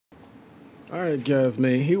All right, guys,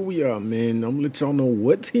 man, here we are, man. I'm gonna let y'all know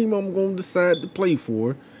what team I'm gonna decide to play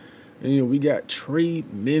for. And we got Trey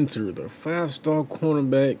Mentor, the 5-star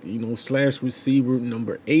cornerback, slash receiver,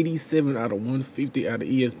 number 87 out of 150 out of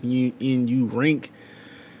ESPNU rank.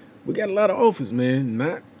 We got a lot of offers, man.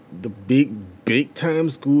 Not the big time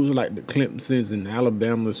schools like the Clemsons and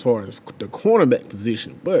Alabama as far as the cornerback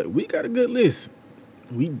position, but we got a good list.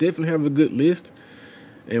 We definitely have a good list.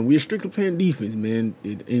 And we're strictly playing defense, man.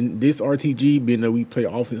 In this RTG, being that we played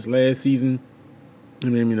offense last season,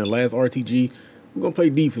 the last RTG, we're going to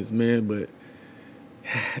play defense, man. But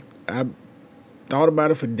I thought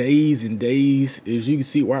about it for days and days. As you can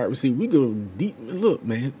see, wide receiver, we go deep. Look,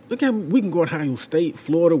 man, look how we can go to Ohio State,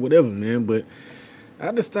 Florida, whatever, man. But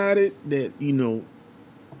I decided that,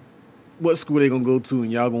 what school they're going to go to,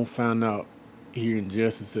 and y'all going to find out here in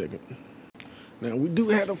just a second. Now, we do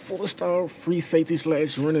have a 4-star free safety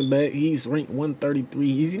slash running back. He's ranked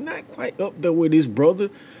 133. He's not quite up there with his brother,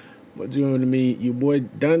 but you know what I mean? Your boy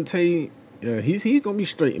Deontay, he's going to be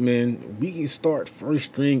straight, man. We can start first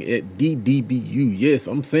string at DBU. Yes,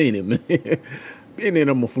 I'm saying it, man. Being that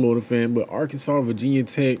I'm a Florida fan, but Arkansas, Virginia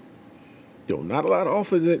Tech, not a lot of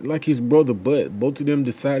offers like his brother, but both of them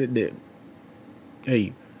decided that,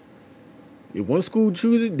 hey, if one school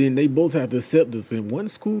chooses it, then they both have to accept this. And one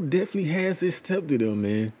school definitely has accepted them,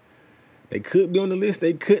 man. They could be on the list.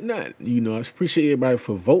 They could not. I appreciate everybody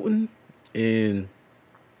for voting. And,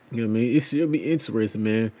 it should be interesting,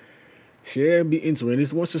 man. Should be interesting.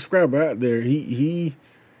 There's one subscriber out there. He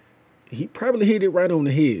probably hit it right on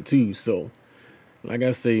the head, too. So, like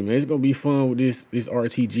I say, man, it's going to be fun with this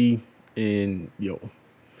RTG. And,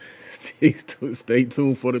 stay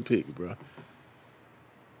tuned for the pick, bro.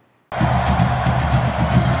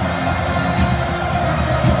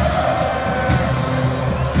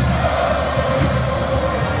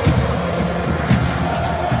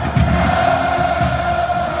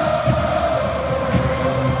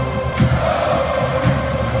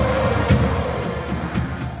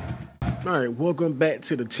 All right, welcome back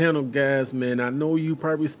to the channel, guys, man. I know you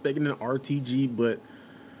probably expecting an RTG, but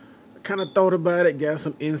I kind of thought about it, got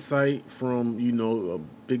some insight from,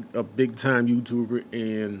 a big time YouTuber,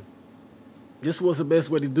 and this was the best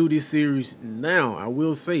way to do this series. Now, I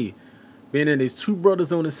will say, being that there's two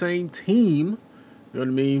brothers on the same team, you know what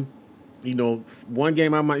I mean? One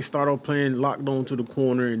game I might start off playing locked on to the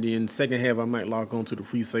corner, and then second half I might lock on to the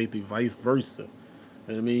free safety, vice versa.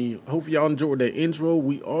 You know what I mean? Hopefully y'all enjoyed that intro.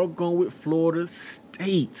 We are going with Florida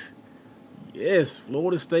State. Yes,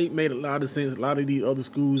 Florida State made a lot of sense. A lot of these other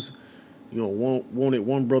schools, wanted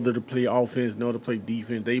one brother to play offense, another to play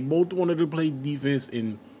defense. They both wanted to play defense,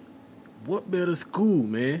 and what better school,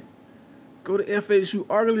 man? Go to FSU.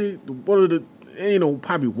 Arguably one of the,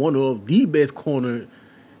 probably one of the best corner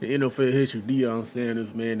in NFL history, Deion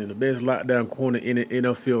Sanders, man, and the best lockdown corner in the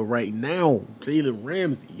NFL right now, Jalen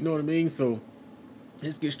Ramsey. You know what I mean? So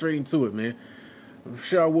let's get straight into it, man.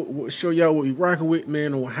 Show y'all what we rocking with,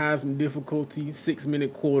 man, on Heisman difficulty,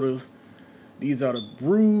 6-minute quarters. These are the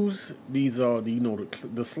brews. These are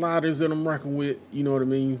the sliders that I'm rocking with. You know what I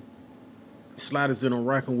mean? Sliders that I'm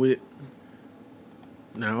rocking with.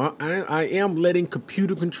 Now, I am letting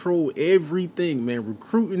computer control everything, man.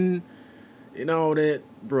 Recruiting and all that,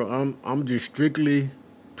 bro. I'm just strictly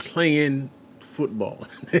playing football.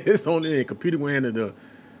 It's only the computer will handle the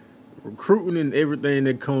recruiting and everything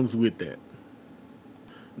that comes with that.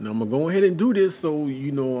 Now, I'm going to go ahead and do this, so,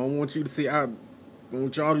 I want you to see, I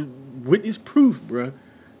want y'all to witness proof, bro.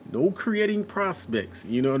 No creating prospects,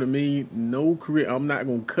 you know what I mean? No create. I'm not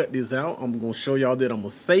going to cut this out. I'm going to show y'all that I'm going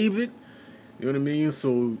to save it. You know what I mean?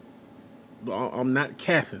 So I'm not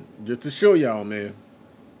capping. Just to show y'all, man.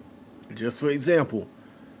 Just for example,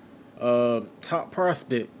 top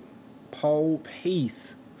prospect, Paul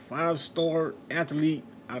Pace, 5-star athlete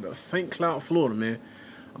out of St. Cloud, Florida, man.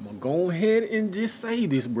 I'm gonna go ahead and just say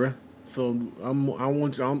this, bruh. So I'm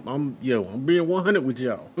being 100 with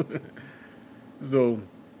y'all. So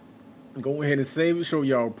go ahead and save it. Show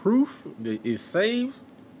y'all proof that it's saved.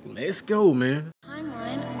 Let's go, man.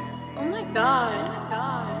 Timeline. Oh my god.